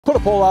Put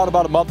a poll out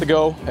about a month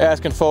ago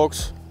asking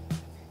folks,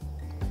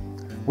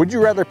 would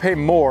you rather pay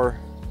more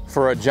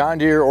for a John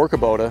Deere or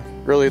Kubota?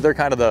 Really, they're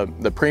kind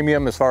of the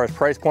premium as far as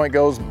price point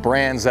goes,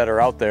 brands that are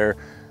out there,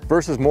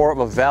 versus more of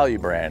a value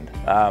brand.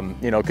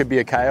 You know, it could be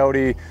a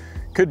Coyote,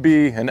 could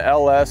be an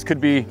LS, could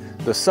be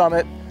the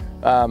Summit.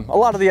 A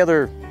lot of the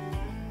other,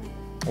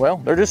 well,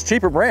 they're just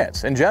cheaper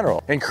brands in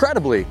general.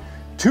 Incredibly,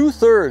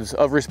 2/3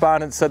 of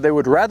respondents said they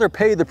would rather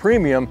pay the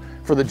premium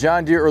for the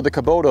John Deere or the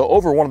Kubota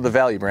over one of the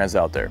value brands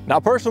out there. Now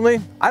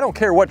personally, I don't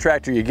care what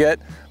tractor you get,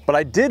 but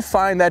I did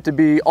find that to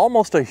be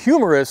almost a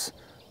humorous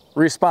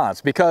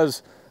response,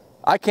 because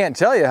I can't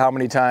tell you how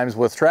many times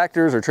with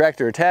tractors or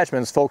tractor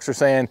attachments, folks are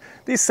saying,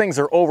 these things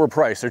are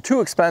overpriced, they're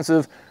too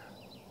expensive,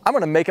 I'm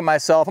gonna make it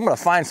myself, I'm gonna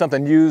find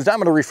something used, I'm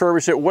gonna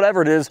refurbish it,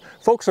 whatever it is.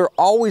 Folks are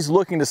always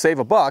looking to save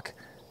a buck,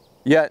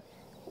 yet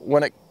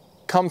when it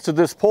comes to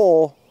this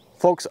poll,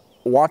 folks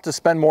want to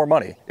spend more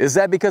money. Is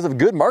that because of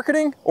good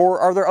marketing, or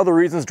are there other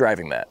reasons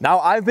driving that? Now,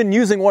 I've been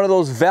using one of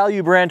those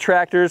value brand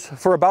tractors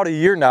for about a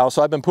year now,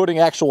 so I've been putting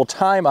actual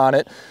time on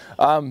it.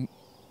 I'm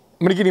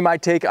gonna give you my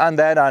take on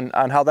that, on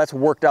how that's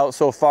worked out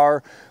so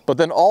far, but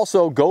then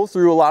also go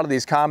through a lot of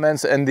these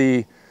comments and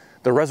the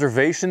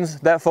reservations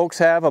that folks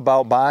have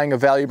about buying a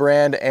value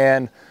brand,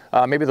 and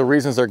maybe the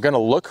reasons they're gonna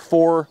look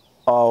for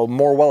a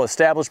more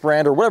well-established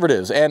brand or whatever it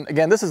is. And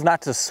again, this is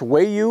not to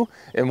sway you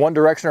in one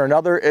direction or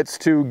another, it's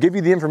to give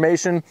you the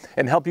information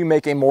and help you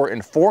make a more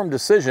informed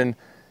decision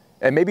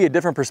and maybe a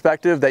different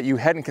perspective that you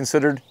hadn't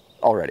considered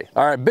already.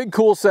 All right, Big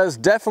Cool says,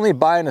 definitely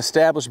buy an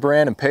established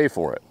brand and pay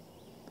for it.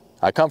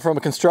 I come from a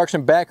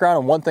construction background,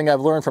 and one thing I've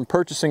learned from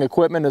purchasing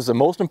equipment is the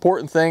most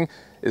important thing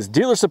is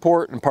dealer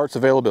support and parts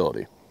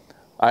availability.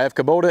 I have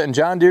Kubota and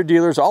John Deere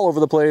dealers all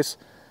over the place.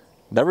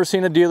 Never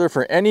seen a dealer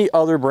for any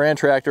other brand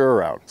tractor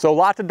around. So a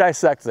lot to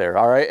dissect there,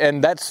 all right?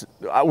 And that's,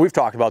 we've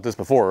talked about this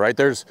before, right?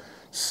 There's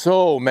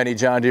so many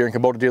John Deere and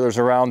Kubota dealers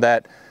around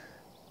that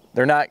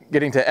they're not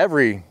getting to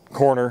every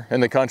corner in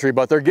the country,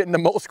 but they're getting to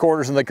most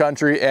corners in the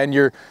country, and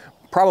you're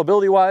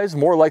probability-wise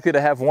more likely to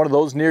have one of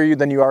those near you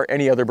than you are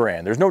any other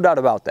brand. There's no doubt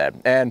about that.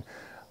 And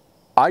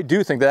I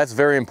do think that's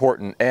very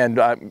important.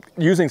 And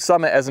using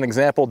Summit as an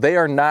example, they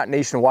are not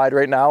nationwide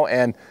right now,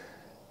 and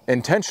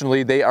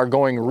intentionally they are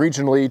going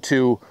regionally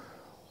to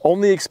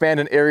only expand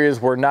in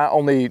areas where not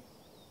only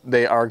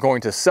they are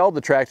going to sell the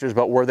tractors,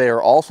 but where they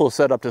are also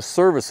set up to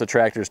service the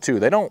tractors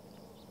too. They don't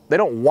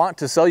want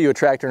to sell you a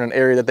tractor in an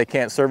area that they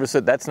can't service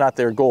it. That's not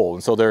their goal.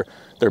 And so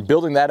they're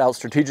building that out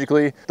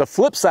strategically. The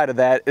flip side of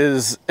that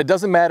is, it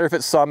doesn't matter if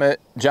it's Summit,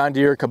 John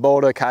Deere,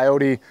 Kubota,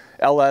 Coyote,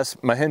 LS,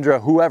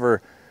 Mahindra,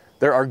 whoever,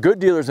 there are good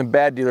dealers and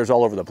bad dealers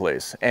all over the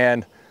place.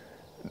 And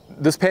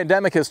this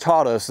pandemic has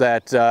taught us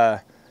that,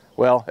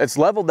 well, it's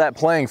leveled that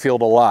playing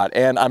field a lot.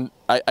 And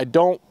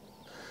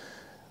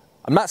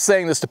I'm not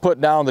saying this to put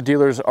down the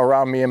dealers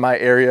around me in my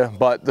area,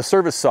 but the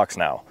service sucks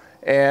now.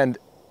 And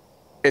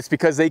it's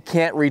because they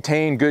can't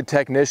retain good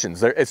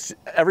technicians.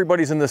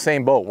 Everybody's in the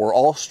same boat. We're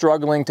all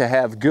struggling to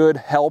have good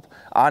help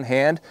on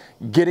hand.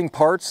 Getting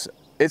parts,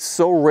 it's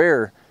so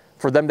rare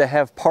for them to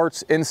have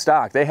parts in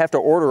stock. They have to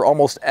order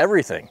almost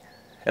everything.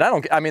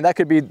 And I mean, that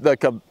could be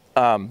the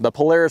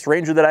Polaris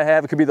Ranger that I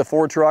have, it could be the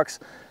Ford trucks.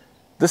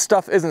 This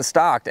stuff isn't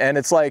stocked, and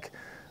it's like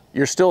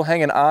you're still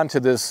hanging on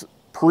to this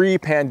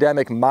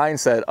pre-pandemic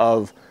mindset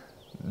of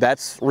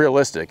that's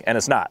realistic, and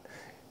it's not.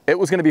 It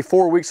was gonna be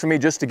 4 weeks for me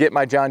just to get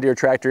my John Deere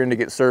tractor in to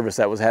get service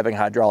that was having a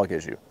hydraulic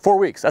issue. 4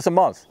 weeks, that's a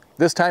month.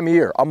 This time of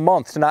year, a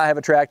month to not have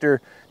a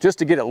tractor just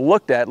to get it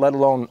looked at, let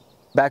alone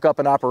back up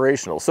and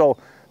operational. So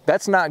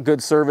that's not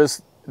good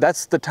service.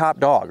 That's the top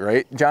dog,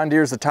 right? John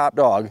Deere's the top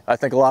dog. I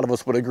think a lot of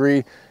us would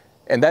agree,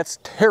 and that's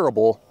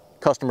terrible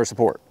customer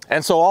support.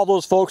 And so all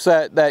those folks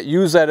that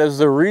use that as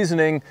their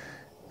reasoning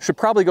should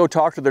probably go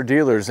talk to their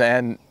dealers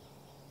and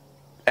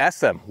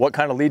ask them what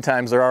kind of lead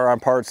times there are on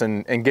parts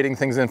and getting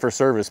things in for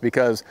service,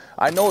 because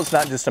I know it's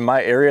not just in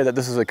my area that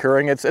this is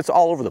occurring, it's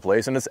all over the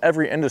place, and it's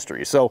every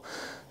industry. So,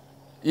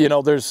 you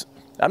know,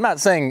 I'm not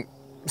saying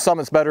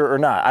Summit's better or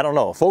not, I don't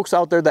know. Folks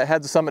out there that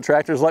had the Summit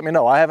tractors, let me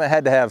know. I haven't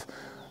had to have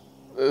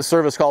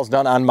service calls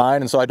done on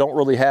mine, and so I don't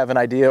really have an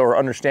idea or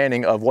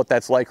understanding of what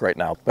that's like right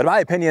now. But in my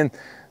opinion,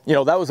 you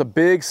know, that was a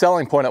big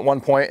selling point at one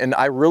point, and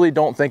I really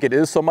don't think it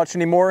is so much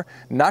anymore.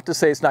 Not to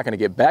say it's not going to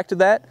get back to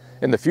that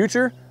in the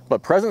future,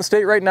 but present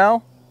state right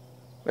now,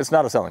 it's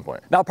not a selling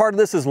point. Now, part of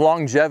this is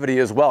longevity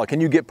as well. Can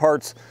you get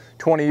parts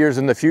 20 years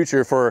in the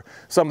future for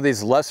some of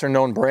these lesser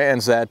known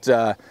brands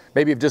that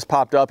maybe have just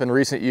popped up in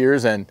recent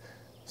years, and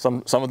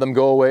some of them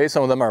go away,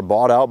 some of them are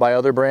bought out by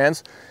other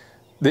brands?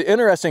 The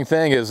interesting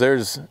thing is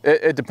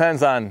it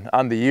depends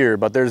on the year,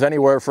 but there's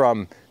anywhere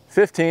from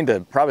 15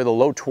 to probably the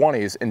low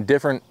 20s in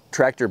different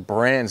tractor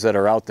brands that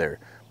are out there.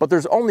 But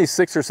there's only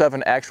 6 or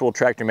 7 actual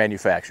tractor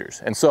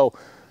manufacturers. And so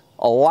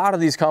a lot of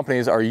these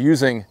companies are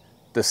using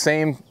the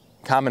same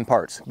common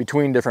parts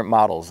between different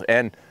models.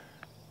 And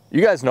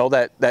you guys know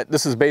that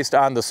this is based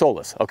on the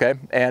Solus, okay?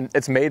 And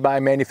it's made by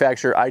a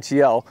manufacturer,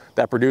 ITL,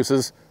 that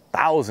produces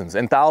thousands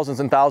and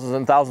thousands and thousands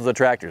and thousands of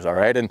tractors, all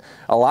right? And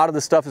a lot of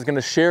this stuff is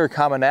gonna share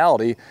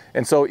commonality.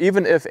 And so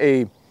even if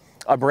a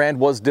a brand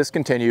was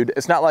discontinued,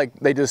 it's not like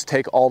they just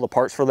take all the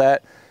parts for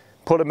that,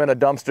 put them in a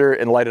dumpster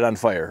and light it on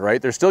fire,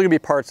 right? There's still gonna be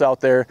parts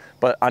out there,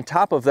 but on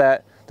top of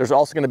that, there's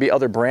also gonna be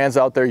other brands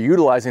out there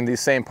utilizing these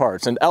same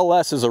parts. And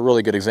LS is a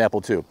really good example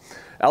too.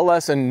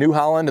 LS and New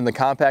Holland in the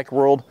compact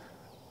world,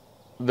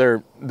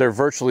 they're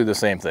virtually the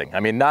same thing. I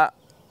mean, not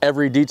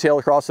every detail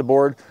across the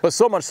board, but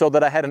so much so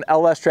that I had an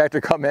LS tractor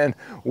come in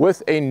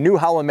with a New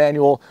Holland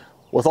manual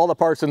with all the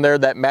parts in there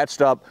that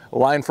matched up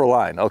line for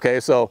line, okay?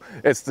 So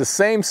it's the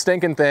same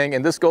stinking thing,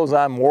 and this goes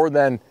on more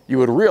than you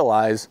would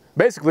realize.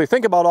 Basically,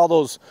 think about all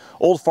those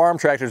old farm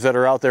tractors that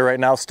are out there right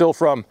now, still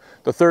from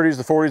the 30s,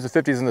 the 40s,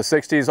 the 50s, and the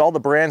 60s, all the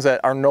brands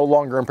that are no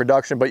longer in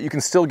production, but you can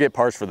still get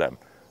parts for them.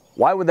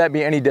 Why would that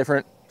be any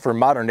different for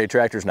modern day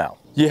tractors now?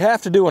 You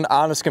have to do an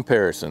honest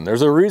comparison.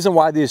 There's a reason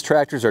why these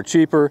tractors are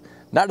cheaper,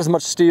 not as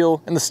much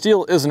steel, and the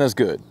steel isn't as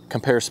good.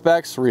 Compare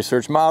specs,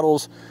 research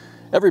models.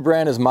 Every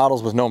brand has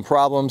models with known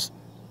problems.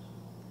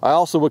 I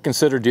also would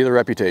consider dealer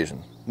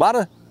reputation. A lot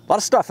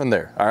of stuff in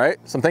there, all right?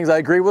 Some things I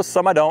agree with,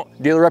 some I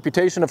don't. Dealer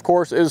reputation, of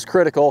course, is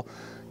critical.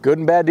 Good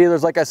and bad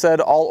dealers, like I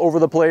said, all over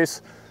the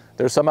place.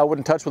 There's some I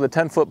wouldn't touch with a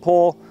 10-foot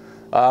pole.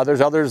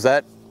 There's others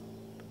that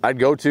I'd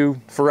go to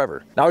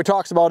forever. Now, he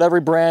talks about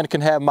every brand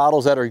can have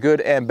models that are good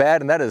and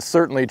bad, and that is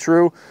certainly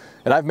true.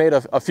 And I've made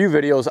a few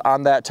videos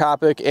on that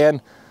topic,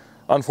 and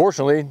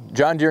unfortunately,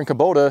 John Deere and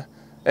Kubota,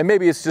 and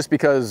maybe it's just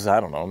because, I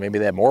don't know, maybe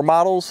they have more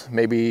models,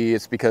 maybe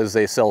it's because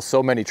they sell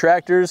so many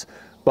tractors,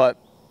 but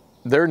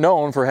they're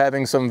known for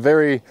having some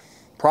very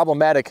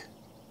problematic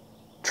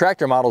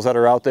tractor models that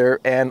are out there,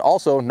 and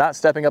also not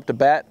stepping up to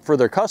bat for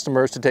their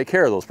customers to take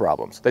care of those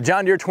problems. The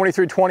John Deere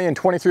 2320 and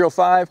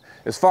 2305,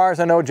 as far as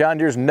I know, John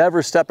Deere's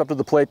never stepped up to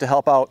the plate to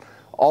help out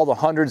all the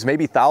hundreds,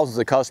 maybe thousands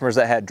of customers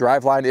that had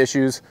driveline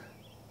issues.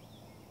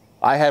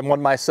 I had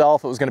one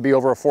myself. It was going to be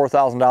over a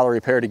 $4,000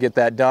 repair to get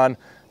that done.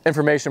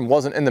 Information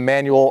wasn't in the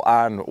manual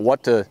on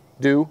what to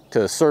do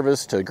to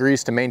service, to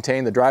grease, to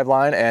maintain the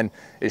driveline, and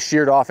it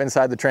sheared off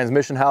inside the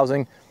transmission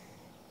housing.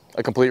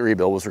 A complete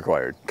rebuild was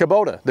required.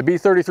 Kubota, the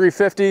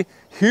B3350,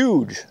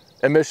 huge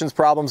emissions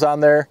problems on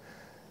there.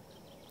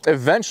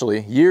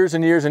 Eventually, years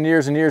and years and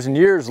years and years and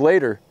years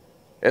later,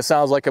 it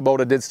sounds like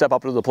Kubota did step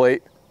up to the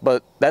plate,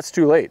 but that's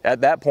too late. At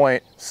that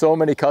point, so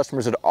many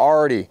customers had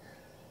already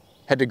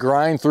had to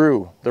grind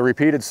through the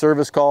repeated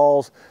service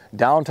calls,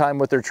 downtime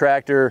with their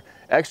tractor,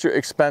 extra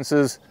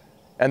expenses,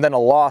 and then a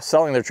loss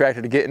selling their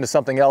tractor to get into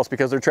something else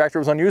because their tractor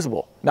was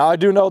unusable. Now, I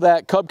do know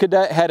that Cub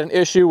Cadet had an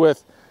issue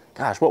with,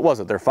 gosh, what was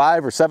it? Their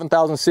 5,000 or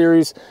 7,000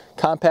 series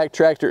compact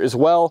tractor as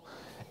well.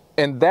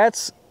 And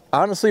that's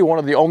honestly one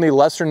of the only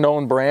lesser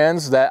known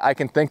brands that I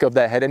can think of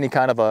that had any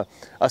kind of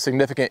a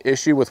significant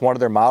issue with one of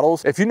their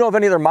models. If you know of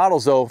any other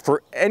models though,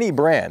 for any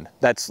brand,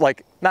 that's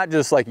like, not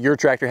just like your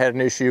tractor had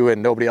an issue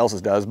and nobody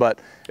else's does, but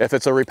if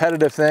it's a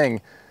repetitive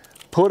thing,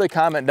 put a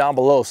comment down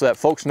below so that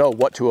folks know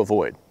what to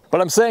avoid. But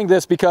I'm saying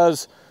this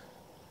because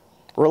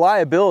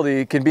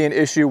reliability can be an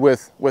issue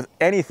with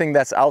anything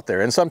that's out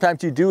there. And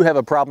sometimes you do have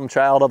a problem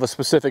child of a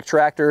specific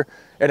tractor,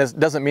 and it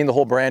doesn't mean the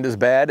whole brand is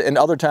bad. And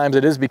other times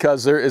it is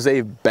because there is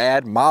a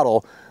bad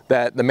model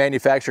that the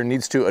manufacturer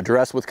needs to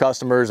address with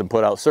customers and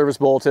put out service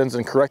bulletins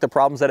and correct the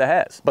problems that it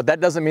has. But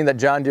that doesn't mean that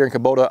John Deere and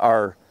Kubota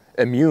are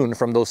immune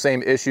from those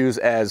same issues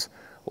as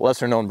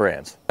lesser known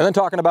brands. And then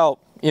talking about,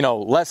 you know,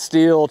 less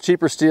steel,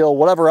 cheaper steel,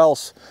 whatever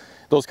else,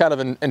 those kind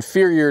of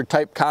inferior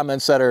type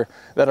comments that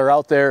are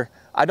out there,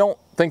 I don't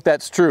think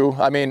that's true.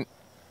 I mean,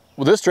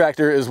 well, this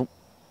tractor is,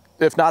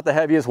 if not the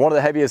heaviest, one of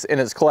the heaviest in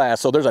its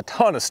class. So there's a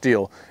ton of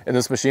steel in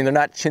this machine. They're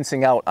not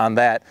chintzing out on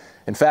that.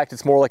 In fact,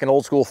 it's more like an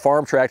old school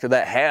farm tractor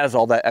that has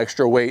all that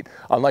extra weight,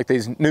 unlike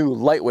these new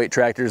lightweight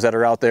tractors that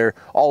are out there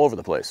all over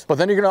the place. But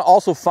then you're gonna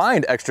also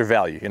find extra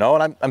value, you know,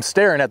 and I'm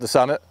staring at the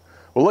Summit,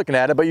 we're looking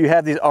at it, but you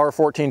have these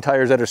R14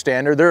 tires that are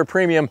standard. They're a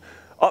premium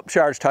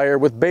upcharge tire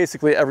with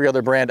basically every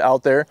other brand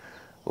out there.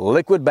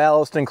 Liquid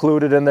ballast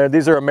included in there.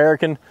 These are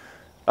American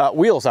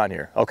wheels on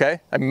here, okay?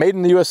 Made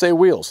in the USA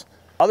wheels.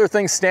 Other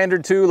things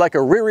standard too, like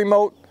a rear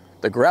remote,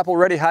 the grapple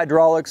ready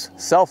hydraulics,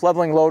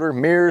 self-leveling loader,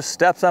 mirrors,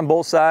 steps on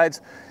both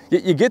sides.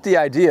 You get the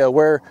idea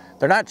where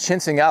they're not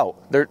chintzing out.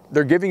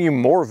 They're giving you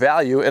more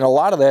value, and a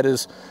lot of that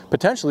is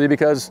potentially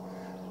because,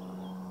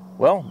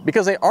 well,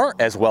 because they aren't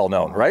as well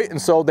known, right?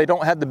 And so they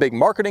don't have the big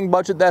marketing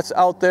budget that's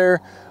out there,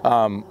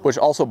 which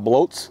also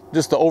bloats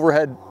just the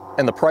overhead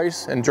and the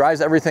price and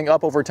drives everything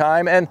up over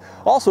time. And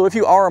also, if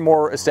you are a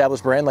more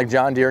established brand like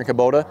John Deere and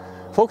Kubota,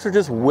 folks are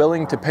just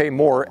willing to pay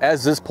more,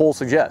 as this poll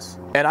suggests.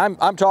 And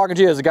I'm talking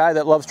to you as a guy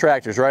that loves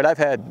tractors, right? I've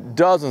had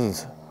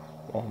dozens,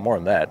 well, more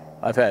than that.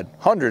 I've had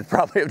hundreds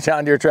probably of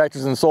John Deere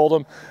tractors and sold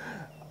them.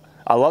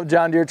 I love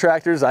John Deere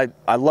tractors. I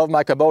love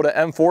my Kubota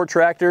M4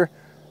 tractor.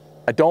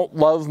 I don't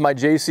love my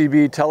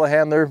JCB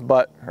telehandler,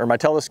 or my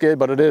teleskid,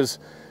 but it's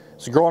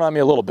growing on me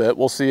a little bit.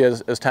 We'll see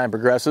as time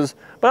progresses.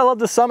 But I love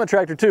the Summit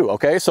tractor too,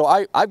 okay? So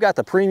I've got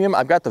the premium,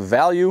 I've got the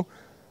value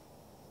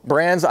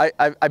brands. I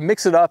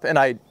mix it up, and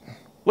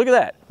look at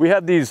that. We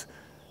have these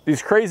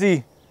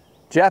crazy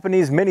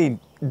Japanese mini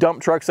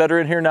dump trucks that are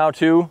in here now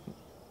too,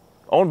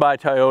 owned by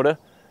Toyota.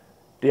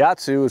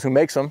 Daihatsu is who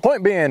makes them.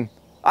 Point being,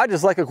 I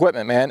just like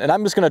equipment, man, and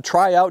I'm just gonna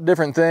try out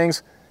different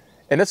things.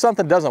 And if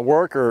something doesn't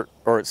work or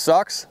it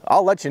sucks,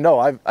 I'll let you know.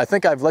 I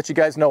think I've let you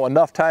guys know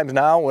enough times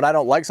now when I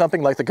don't like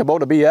something like the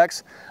Kubota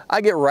BX. I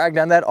get ragged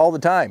on that all the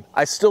time.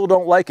 I still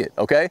don't like it,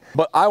 okay?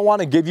 But I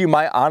wanna give you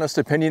my honest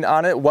opinion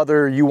on it,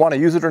 whether you wanna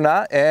use it or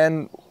not,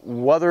 and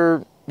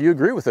whether you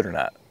agree with it or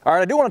not. All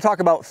right, I do wanna talk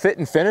about fit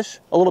and finish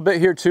a little bit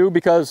here too,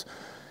 because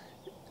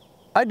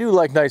I do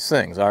like nice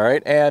things, all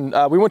right? And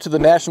we went to the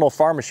National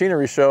Farm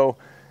Machinery Show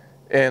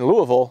in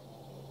Louisville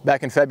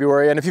back in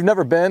February, and if you've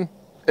never been,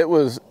 it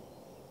was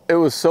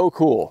so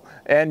cool.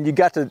 And you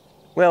got to,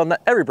 well, not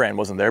every brand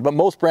wasn't there, but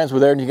most brands were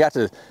there, and you got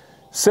to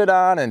sit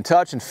on and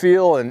touch and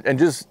feel and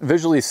just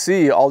visually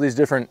see all these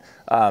different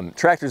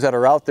tractors that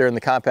are out there in the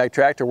compact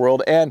tractor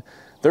world. And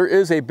there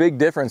is a big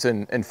difference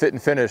in fit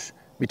and finish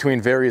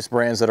between various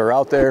brands that are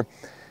out there.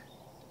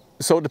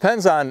 So it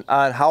depends on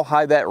how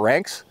high that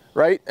ranks,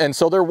 right? And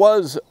so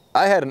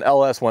I had an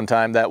LS one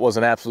time that was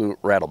an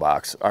absolute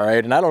rattlebox, all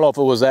right? And I don't know if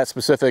it was that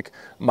specific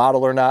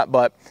model or not,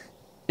 but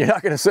you're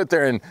not going to sit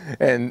there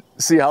and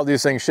see how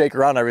these things shake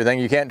around and everything.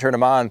 You can't turn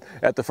them on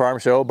at the farm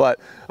show, but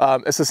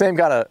it's the same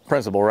kind of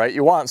principle, right?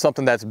 You want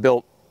something that's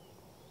built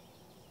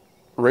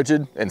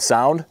rigid and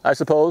sound, I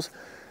suppose.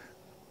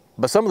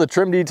 But some of the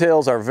trim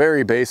details are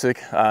very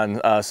basic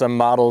on some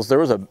models. There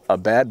was a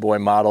bad boy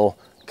model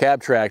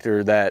cab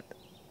tractor that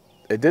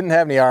it didn't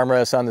have any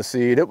armrests on the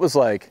seat. It was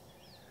like,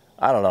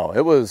 I don't know.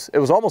 It was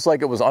almost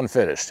like it was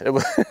unfinished. It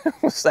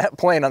was that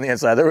plain on the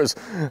inside. There was,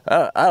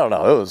 I don't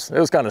know. It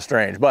was kind of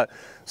strange. But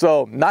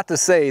so not to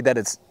say that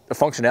it's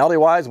functionality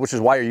wise, which is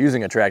why you're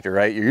using a tractor,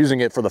 right? You're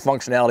using it for the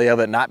functionality of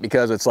it, not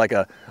because it's like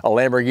a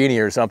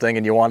Lamborghini or something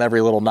and you want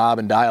every little knob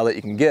and dial that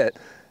you can get.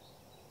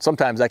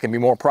 Sometimes that can be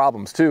more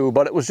problems too,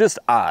 but it was just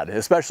odd,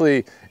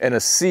 especially in a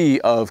sea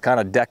of kind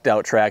of decked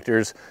out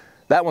tractors.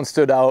 That one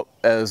stood out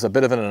as a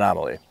bit of an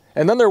anomaly.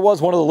 And then there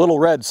was one of the little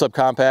red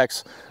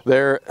subcompacts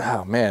there.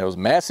 Oh man, it was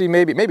Massey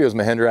maybe it was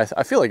Mahindra.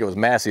 I feel like it was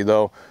Massey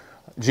though.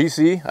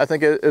 GC, I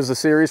think, is the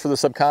series for the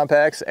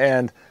subcompacts.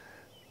 And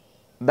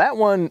that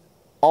one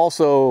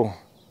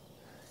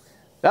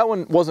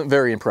wasn't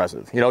very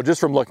impressive, you know,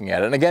 just from looking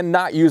at it. And again,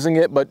 not using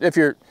it, but if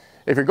you're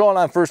going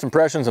on first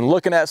impressions and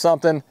looking at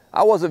something,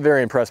 I wasn't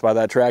very impressed by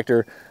that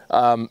tractor.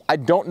 I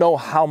don't know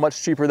how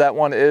much cheaper that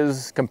one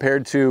is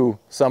compared to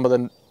some of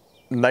the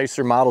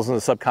nicer models in the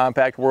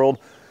subcompact world.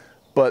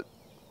 But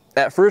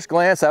at first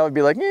glance, I would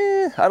be like,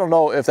 I don't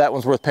know if that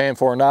one's worth paying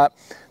for or not.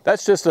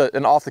 That's just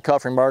an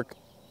off-the-cuff remark.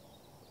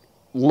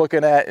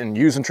 Looking at and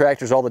using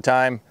tractors all the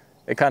time,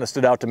 it kind of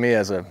stood out to me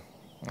as I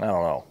don't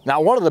know.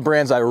 Now, one of the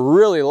brands I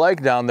really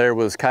liked down there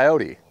was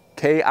Kioti,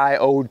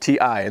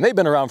 K-I-O-T-I. And they've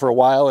been around for a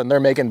while, and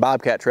they're making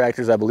Bobcat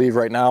tractors, I believe,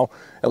 right now,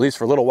 at least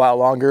for a little while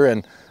longer.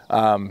 And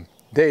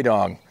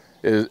Daedong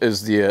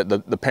is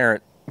the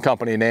parent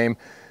company name.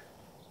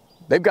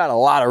 They've got a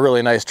lot of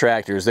really nice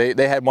tractors.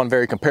 They had one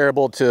very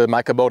comparable to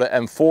my Kubota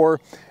M4,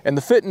 and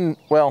the fitting,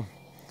 well,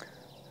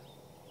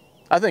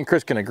 I think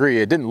Chris can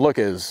agree, it didn't look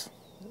as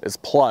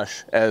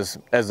plush as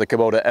the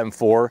Kubota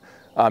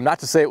M4. Not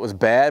to say it was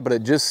bad, but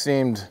it just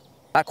seemed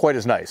not quite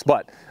as nice.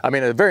 But I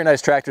mean, a very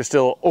nice tractor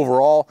still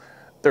overall.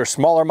 Their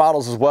smaller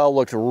models as well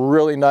looked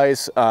really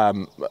nice.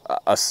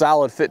 A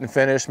solid fit and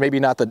finish, maybe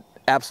not the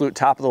absolute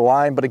top of the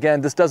line, but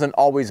again, this doesn't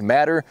always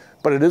matter,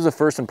 but it is a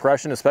first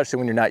impression, especially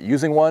when you're not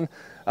using one.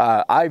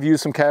 I've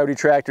used some Kioti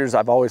tractors.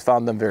 I've always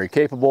found them very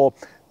capable.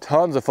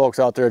 Tons of folks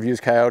out there have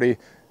used Kioti,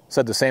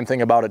 said the same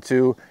thing about it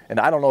too. And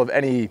I don't know of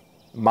any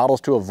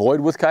models to avoid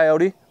with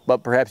Kioti,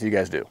 but perhaps you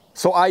guys do.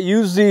 So I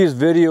use these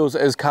videos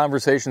as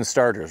conversation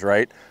starters,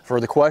 right?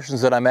 For the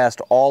questions that I'm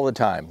asked all the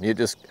time. You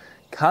just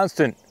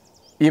constant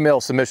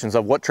email submissions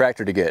of what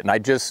tractor to get.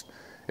 And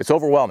it's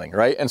overwhelming,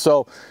 right? And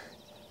so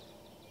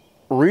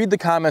read the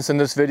comments in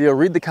this video,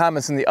 read the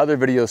comments in the other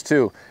videos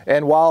too.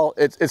 And while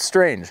it's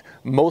strange,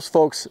 most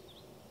folks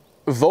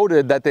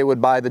voted that they would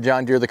buy the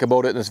John Deere, the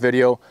Kubota in this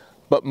video,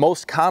 but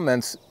most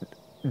comments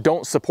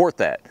don't support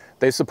that.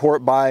 They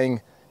support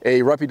buying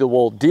a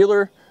reputable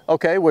dealer,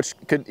 okay, which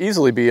could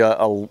easily be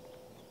a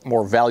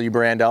more value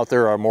brand out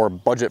there or a more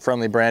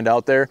budget-friendly brand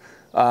out there.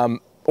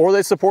 Or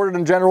they supported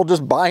in general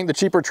just buying the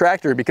cheaper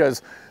tractor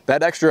because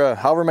that extra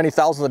however many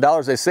thousands of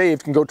dollars they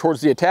saved can go towards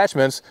the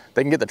attachments.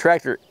 They can get the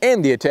tractor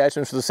and the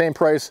attachments for the same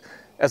price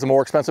as a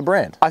more expensive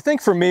brand. I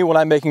think for me, when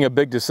I'm making a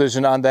big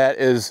decision on that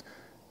is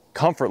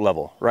comfort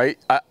level, right?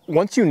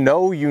 Once you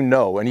know,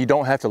 and you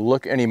don't have to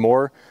look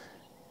anymore.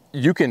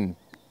 You can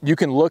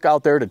look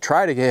out there to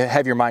try to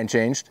have your mind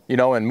changed, you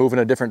know, and move in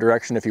a different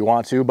direction if you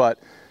want to, but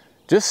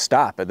just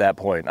stop at that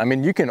point. I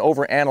mean, you can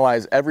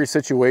overanalyze every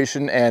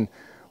situation, and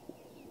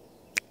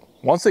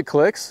once it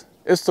clicks,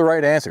 it's the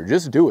right answer.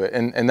 Just do it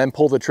and then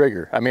pull the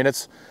trigger. I mean,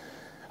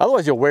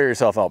 otherwise you'll wear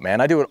yourself out, man.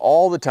 I do it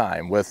all the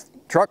time with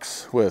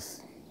trucks,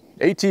 with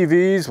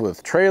ATVs,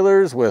 with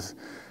trailers, with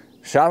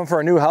shopping for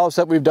a new house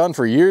that we've done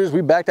for years.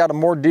 We backed out of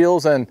more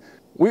deals, and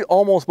we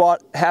almost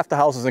bought half the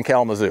houses in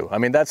Kalamazoo. I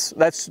mean, that's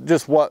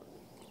just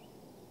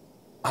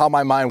how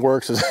my mind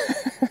works. Is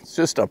it's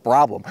just a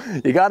problem.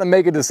 You got to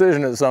make a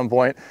decision at some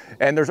point,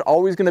 and there's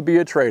always going to be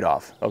a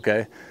trade-off,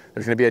 okay?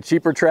 there's going to be a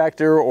cheaper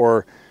tractor,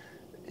 or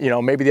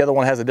maybe the other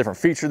one has a different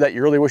feature that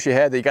you really wish you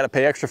had that you got to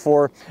pay extra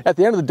for. At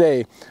the end of the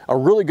day, a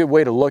really good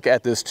way to look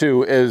at this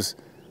too is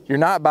you're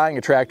not buying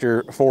a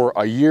tractor for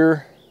a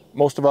year.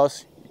 Most of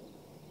us,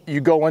 you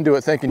go into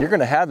it thinking you're going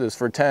to have this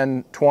for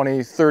 10,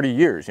 20, 30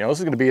 years. This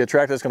is going to be a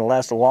tractor that's going to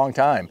last a long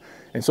time.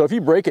 And so if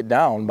you break it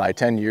down by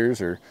 10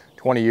 years or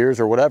 20 years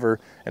or whatever,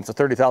 and it's a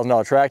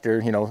 $30,000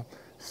 tractor,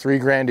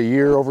 $3,000 a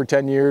year over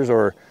 10 years,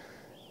 or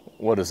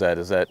what is that?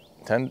 Is that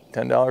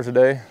 $10 a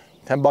day?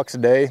 10 bucks a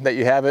day that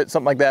you have it,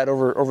 something like that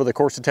over the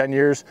course of 10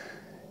 years.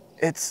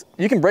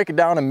 You can break it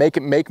down and make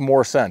it make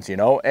more sense,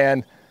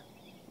 and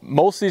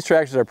most of these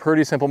tractors are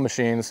pretty simple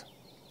machines.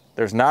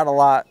 There's not a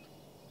lot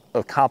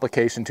of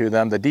complication to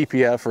them. The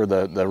DPF or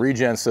the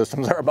regen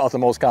systems are about the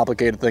most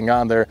complicated thing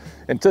on there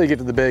until you get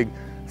to the big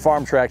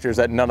farm tractors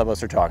that none of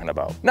us are talking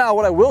about. Now,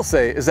 what I will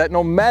say is that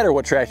no matter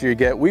what tractor you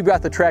get, we've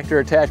got the tractor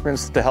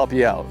attachments to help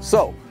you out.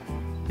 So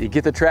you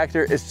get the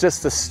tractor, it's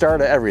just the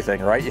start of everything,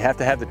 right? You have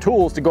to have the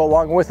tools to go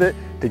along with it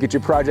to get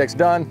your projects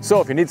done.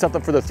 So if you need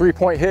something for the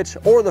 3-point hitch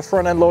or the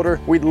front end loader,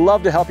 we'd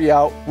love to help you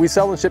out. We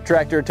sell and ship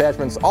tractor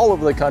attachments all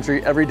over the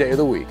country every day of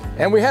the week.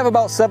 And we have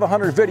about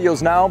 700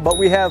 videos now, but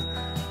we have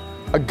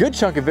a good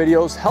chunk of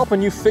videos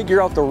helping you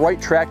figure out the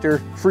right tractor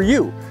for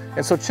you.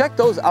 And so check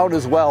those out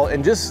as well,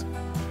 and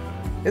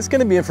it's going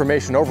to be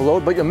information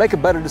overload, but you'll make a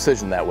better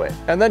decision that way.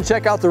 And then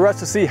check out the rest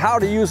to see how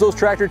to use those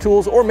tractor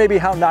tools, or maybe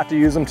how not to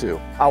use them too.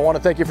 I want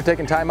to thank you for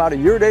taking time out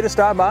of your day to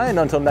stop by, and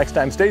until next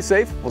time, stay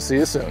safe. We'll see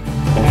you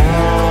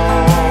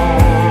soon.